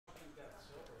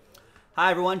Hi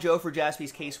everyone, Joe for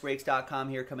jaspyscasebreaks.com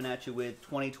here, coming at you with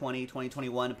 2020-2021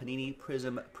 Panini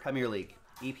Prizm Premier League,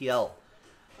 EPL,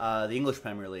 the English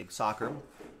Premier League, soccer.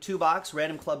 2-box,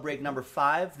 random club break number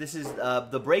 5. This is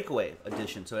the breakaway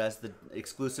edition, so it has the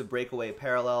exclusive breakaway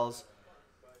parallels.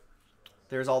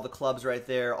 There's all the clubs right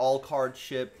there, all card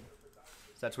ship.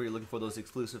 So that's where you're looking for those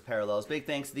exclusive parallels. Big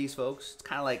thanks to these folks. It's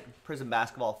kind of like Prizm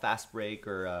Basketball Fast Break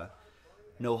or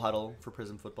No Huddle for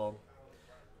Prizm Football.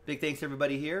 Big thanks to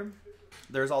everybody here.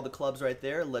 There's all the clubs right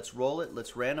there. Let's roll it.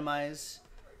 Let's randomize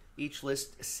each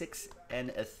list 6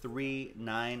 and 3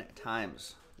 9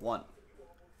 times. 1,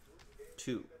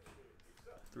 2,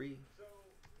 3,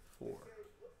 4,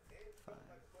 5,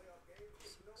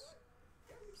 6,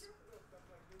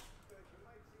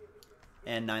 7.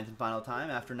 And 9th and final time.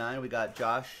 After 9, we got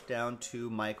Josh down to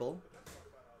Michael.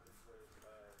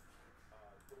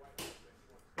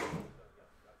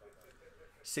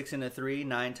 Six and 3,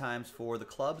 9 times for the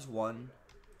clubs. 1,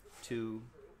 2,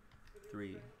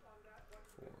 3,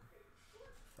 4,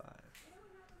 5,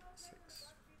 6,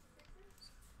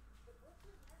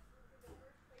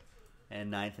 7.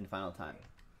 And 9th and final time.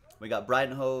 We got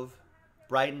Brighton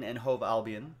and Hove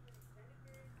Albion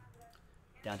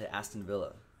down to Aston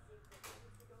Villa.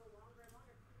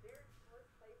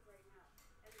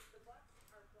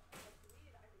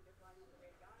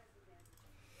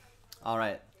 All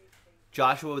right.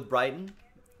 Joshua with Brighton,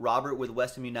 Robert with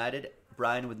West Ham United,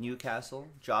 Brian with Newcastle,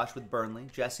 Josh with Burnley,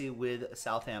 Jesse with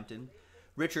Southampton,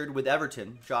 Richard with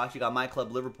Everton, Josh, you got my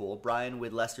club Liverpool, Brian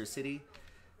with Leicester City,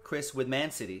 Chris with Man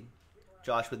City,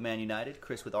 Josh with Man United,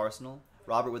 Chris with Arsenal,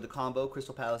 Robert with the combo,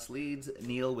 Crystal Palace Leeds,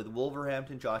 Neil with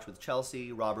Wolverhampton, Josh with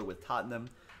Chelsea, Robert with Tottenham,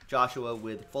 Joshua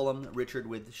with Fulham, Richard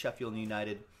with Sheffield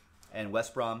United and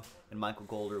West Brom, and Michael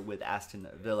Golder with Aston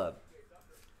Villa.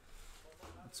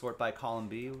 Sort by column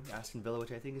B, Aston Villa,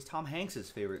 which I think is Tom Hanks'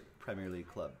 favorite Premier League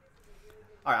club.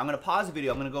 All right, I'm going to pause the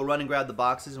video. I'm going to go run and grab the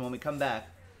boxes, and when we come back,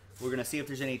 we're going to see if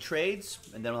there's any trades,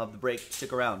 and then we'll have the break.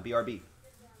 Stick around. BRB.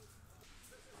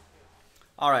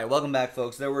 All right, welcome back,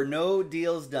 folks. There were no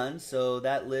deals done, so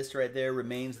that list right there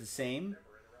remains the same.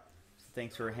 So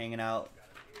thanks for hanging out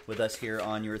with us here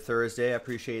on your Thursday. I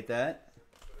appreciate that.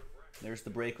 There's the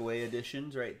breakaway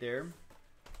editions right there.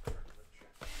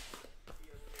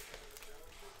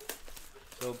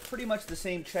 So pretty much the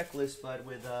same checklist, but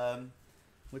with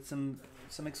some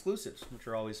exclusives, which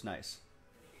are always nice.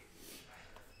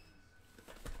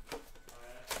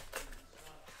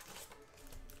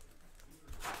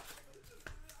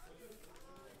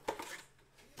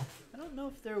 I don't know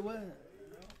if there were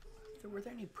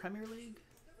there any Premier League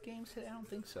games today. I don't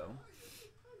think so.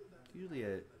 Usually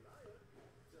I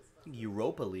think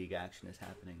Europa League action is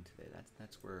happening today.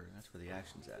 That's where the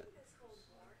action's at.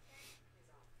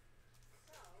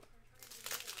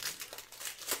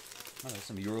 Oh, there's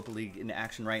some Europa League in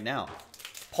action right now.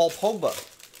 Paul Pogba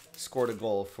scored a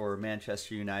goal for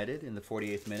Manchester United in the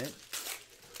 48th minute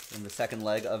in the second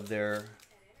leg of their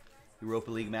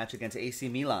Europa League match against AC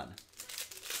Milan.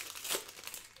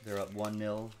 They're up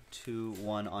 1-0,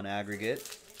 2-1 on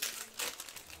aggregate.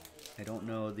 I don't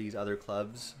know these other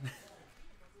clubs.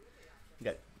 You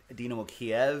got Dinamo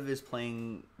Kiev is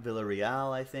playing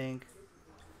Villarreal, I think.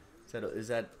 Is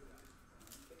that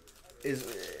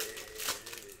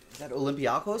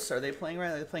Olympiacos? Are they playing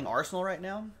right? Are they playing Arsenal right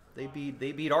now? They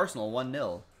beat Arsenal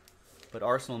 1-0, but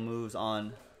Arsenal moves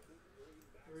on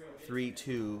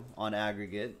 3-2 on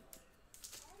aggregate.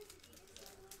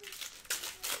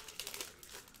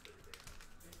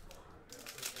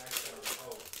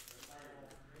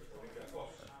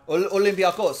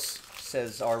 Olympiacos,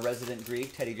 says our resident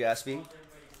Greek, Teddy Jaspy.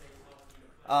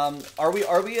 Are we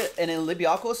an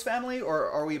Olympiacos family, or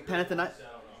are we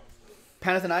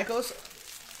Panathinaikos?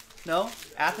 No?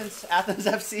 Athens FC? I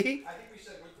think we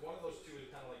said one of those two is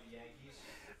kind of like the Yankees.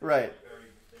 Right.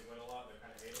 They win a lot, they're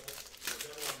kind of hateable.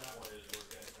 The other one, that one is we're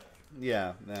getting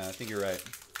Yeah, I think you're right.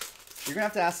 You're going to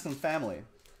have to ask some family.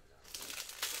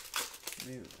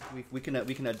 We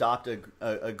can adopt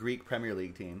a Greek Premier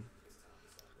League team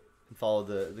and follow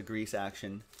the Greece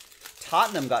action.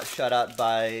 Tottenham got shut out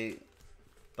by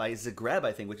Zagreb,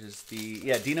 I think, which is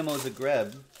Dinamo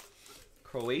Zagreb.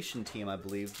 Croatian team, I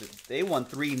believe. They won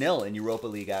 3-0 in Europa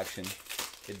League action,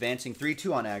 advancing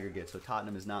 3-2 on aggregate, so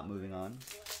Tottenham is not moving on.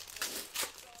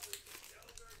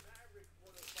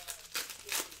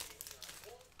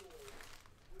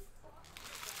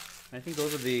 And I think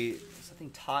those are I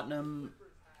think Tottenham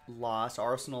lost,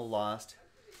 Arsenal lost,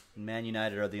 and Man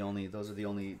United are the only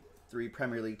 3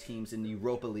 Premier League teams in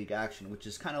Europa League action, which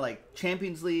is kind of like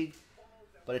Champions League,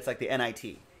 but it's like the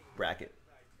NIT bracket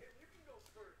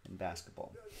in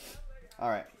basketball. All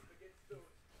right.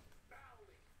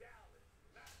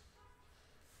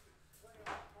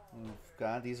 We've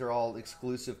got, these are all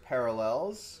exclusive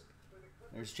parallels.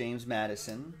 There's James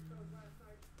Madison.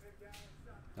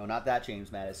 No, not that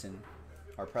James Madison,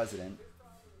 our president.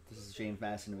 This is James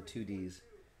Madison with 2 Ds.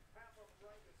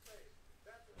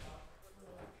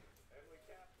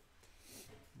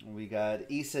 We got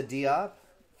Issa Diop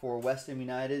for West Ham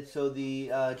United. So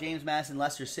the James Madison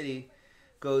Leicester City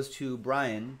goes to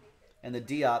Brian, and the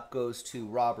Diop goes to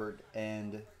Robert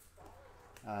and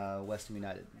West Ham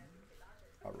United.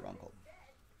 Robert Uncle.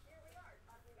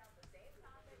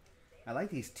 I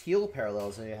like these teal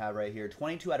parallels that you have right here.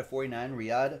 22 out of 49,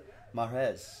 Riyad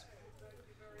Mahrez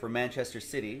for Manchester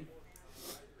City.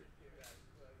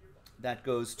 That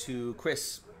goes to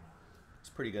Chris. It's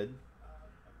pretty good.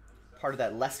 Part of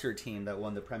that Leicester team that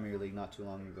won the Premier League not too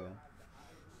long ago.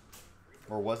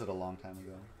 Or was it a long time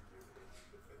ago?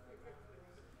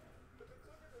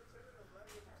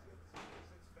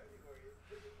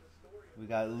 We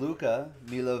got Luka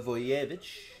Milivojevic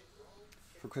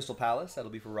for Crystal Palace. That'll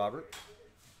be for Robert.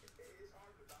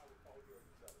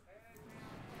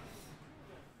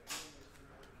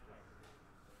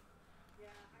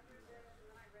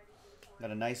 Got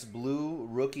a nice blue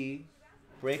rookie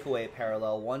breakaway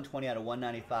parallel, 120 out of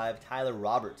 195, Tyler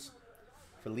Roberts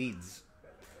for Leeds.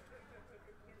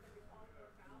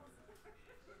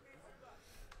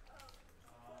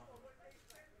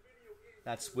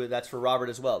 That's for Robert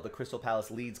as well, the Crystal Palace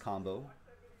Leeds combo.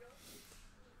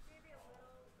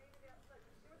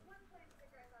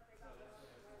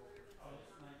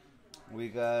 We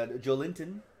got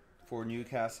Joelinton for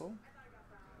Newcastle.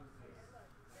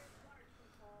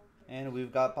 And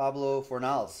we've got Pablo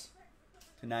Fornals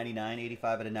to 99,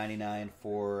 85 out of 99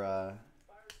 for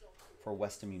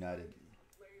West Ham United.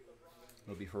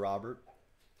 It'll be for Robert.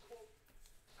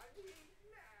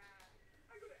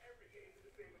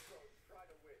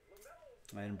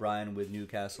 And Brian with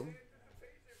Newcastle.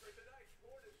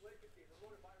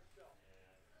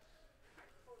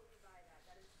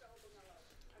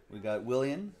 We got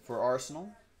Willian for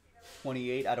Arsenal.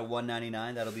 28 out of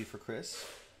 199. That'll be for Chris.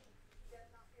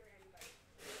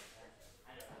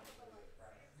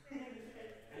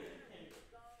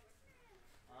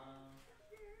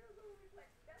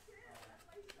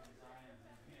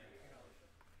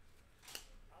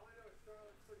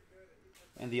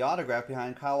 And the autograph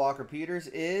behind Kyle Walker-Peters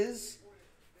is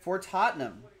for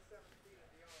Tottenham.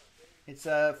 It's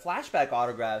flashback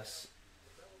autographs.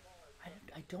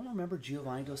 I don't remember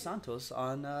Giovanni Dos Santos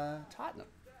on Tottenham.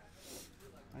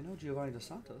 I know Giovanni Dos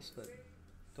Santos, but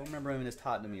don't remember him in his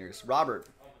Tottenham years. Robert.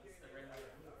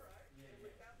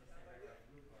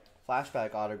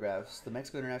 Flashback autographs. The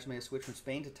Mexico international made a switch from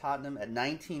Spain to Tottenham at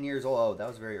 19 years old. Oh, that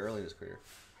was very early in his career.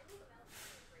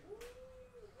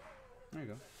 There you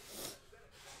go.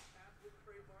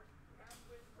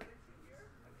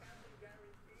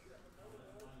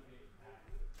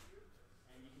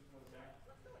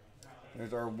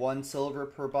 There's our 1 silver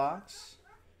per box.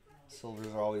 Silvers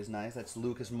are always nice. That's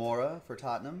Lucas Moura for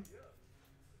Tottenham.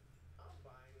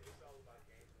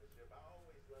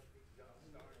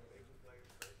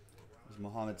 There's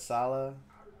Mohamed Salah.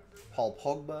 Paul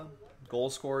Pogba,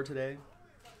 goal scorer today.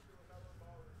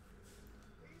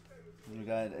 And we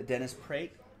got Dennis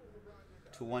Praet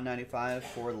to 195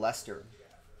 for Leicester.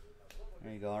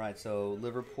 There you go. All right, so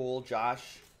Liverpool,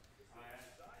 Josh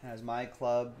has my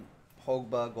club.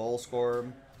 Pogba, goal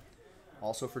scorer.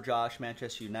 Also for Josh,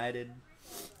 Manchester United.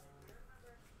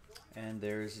 And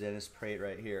there's Dennis Praet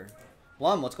right here.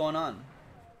 Blum, what's going on?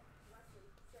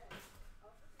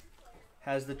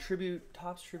 Has the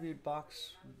Topps Tribute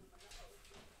box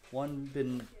one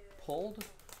been pulled?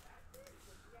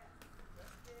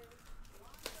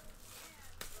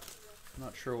 I'm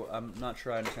not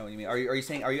sure I understand what you mean. Are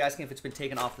you asking if it's been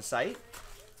taken off the site?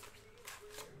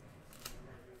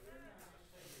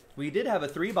 We did have a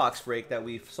 3-box break that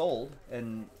we sold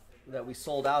and that we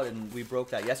sold out, and we broke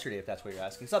that yesterday. If that's what you're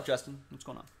asking. What's up, Justin? What's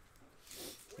going on?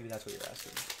 Maybe that's what you're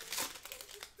asking.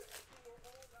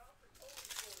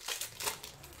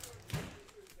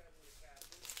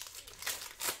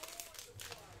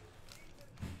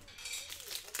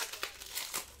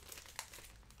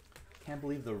 Can't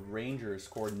believe the Rangers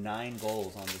scored 9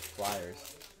 goals on these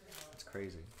Flyers. That's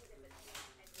crazy.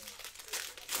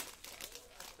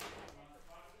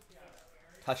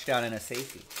 Touchdown and a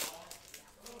safety.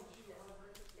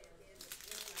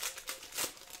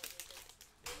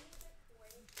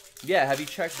 Yeah, have you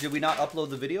checked? Did we not upload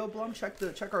the video, Blum?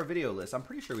 Check our video list. I'm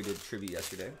pretty sure we did trivia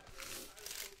yesterday.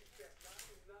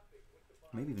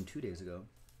 Maybe even 2 days ago.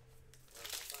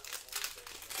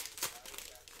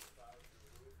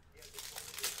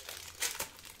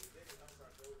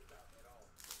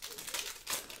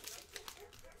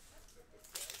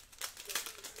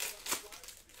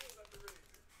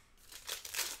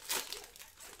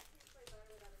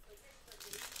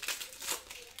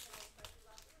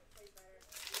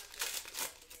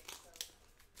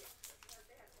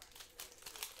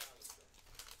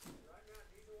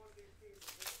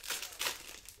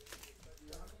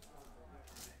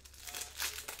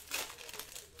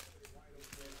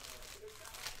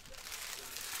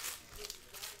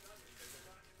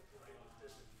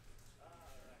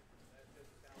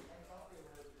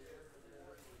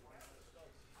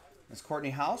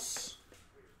 Courtney House.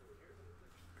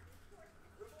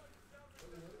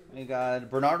 We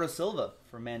got Bernardo Silva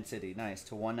for Man City. Nice,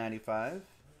 to 195.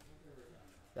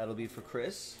 That'll be for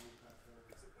Chris.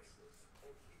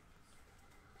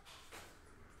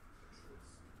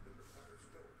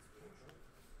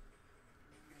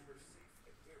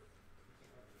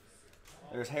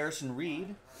 There's Harrison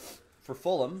Reed for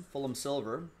Fulham. Fulham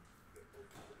Silver.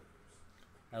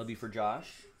 That'll be for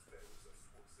Josh.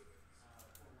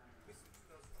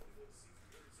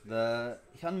 The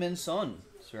Hyunmin Son.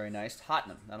 It's very nice.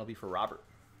 Tottenham. That'll be for Robert.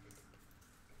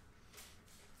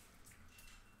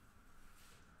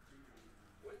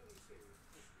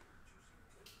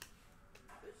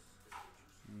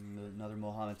 Another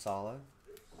Mohamed Salah.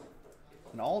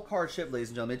 An all-card ship, ladies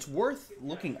and gentlemen. It's worth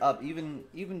looking up.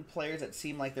 Even players that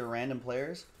seem like they're random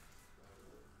players.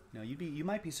 You know, you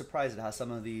might be surprised at how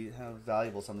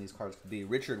valuable some of these cards could be.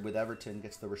 Richard with Everton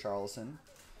gets the Richarlison.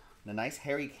 And a nice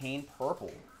Harry Kane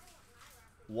purple.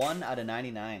 1 out of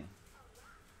 99.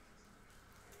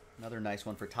 Another nice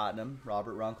one for Tottenham.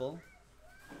 Robert Runkle.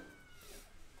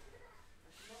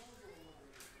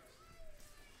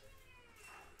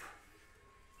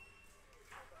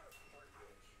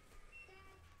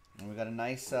 And we got a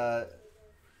nice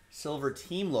silver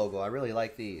team logo. I really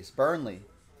like these. Burnley.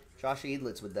 Josh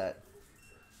Eidlitz with that.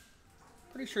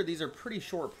 Pretty sure these are pretty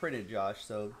short printed, Josh,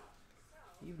 so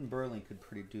even Burnley could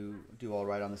do all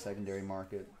right on the secondary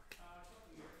market.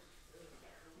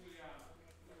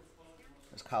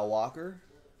 There's Kyle Walker.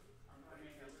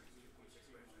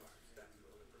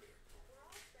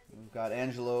 We've got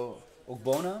Angelo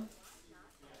Ogbonna.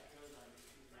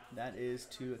 That is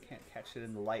to, I can't catch it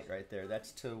in the light right there.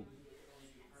 That's to,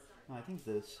 I think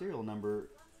the serial number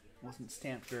wasn't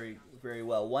stamped very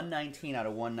well. 119 out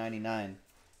of 199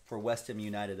 for West Ham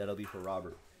United. That'll be for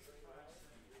Robert.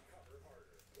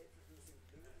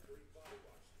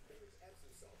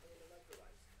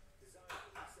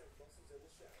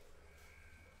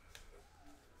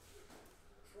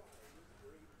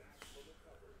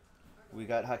 We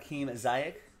got Hakeem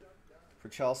Ziyech for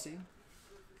Chelsea.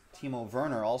 Timo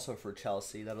Werner also for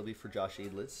Chelsea. That'll be for Josh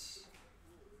Eidlitz.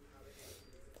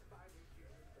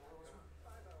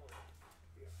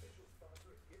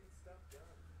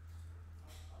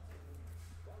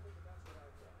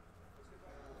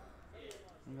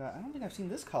 I don't think I've seen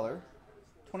this color.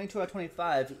 22 out of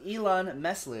 25. Elon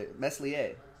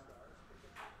Meslier.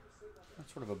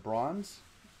 That's sort of a bronze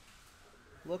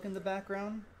look in the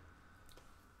background.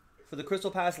 For the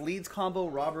Crystal Palace Leeds combo,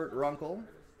 Robert Runkle.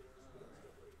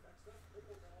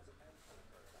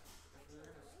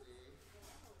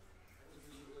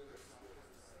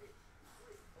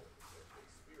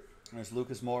 There's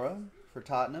Lucas Moura for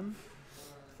Tottenham,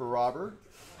 for Robert.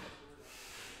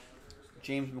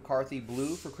 James McCarthy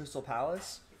blue for Crystal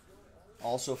Palace,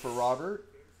 also for Robert.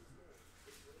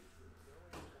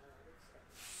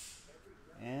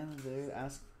 And they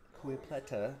ask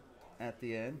Cuepleta at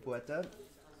the end, Pueta.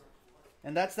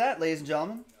 And that's that, ladies and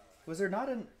gentlemen. Was there not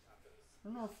an... I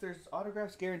don't know if there's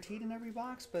autographs guaranteed in every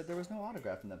box, but there was no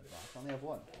autograph in that box. I only have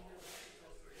one.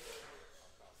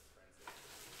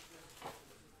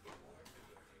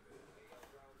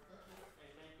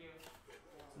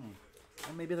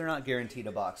 And maybe they're not guaranteed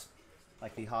a box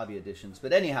like the hobby editions.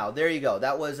 But anyhow, there you go.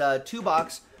 That was 2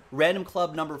 box Random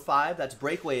Club number 5. That's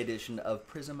breakaway edition of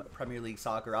Prizm Premier League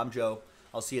Soccer. I'm Joe.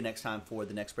 I'll see you next time for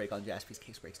the next break on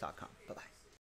JaspysCaseBreaks.com. Bye-bye.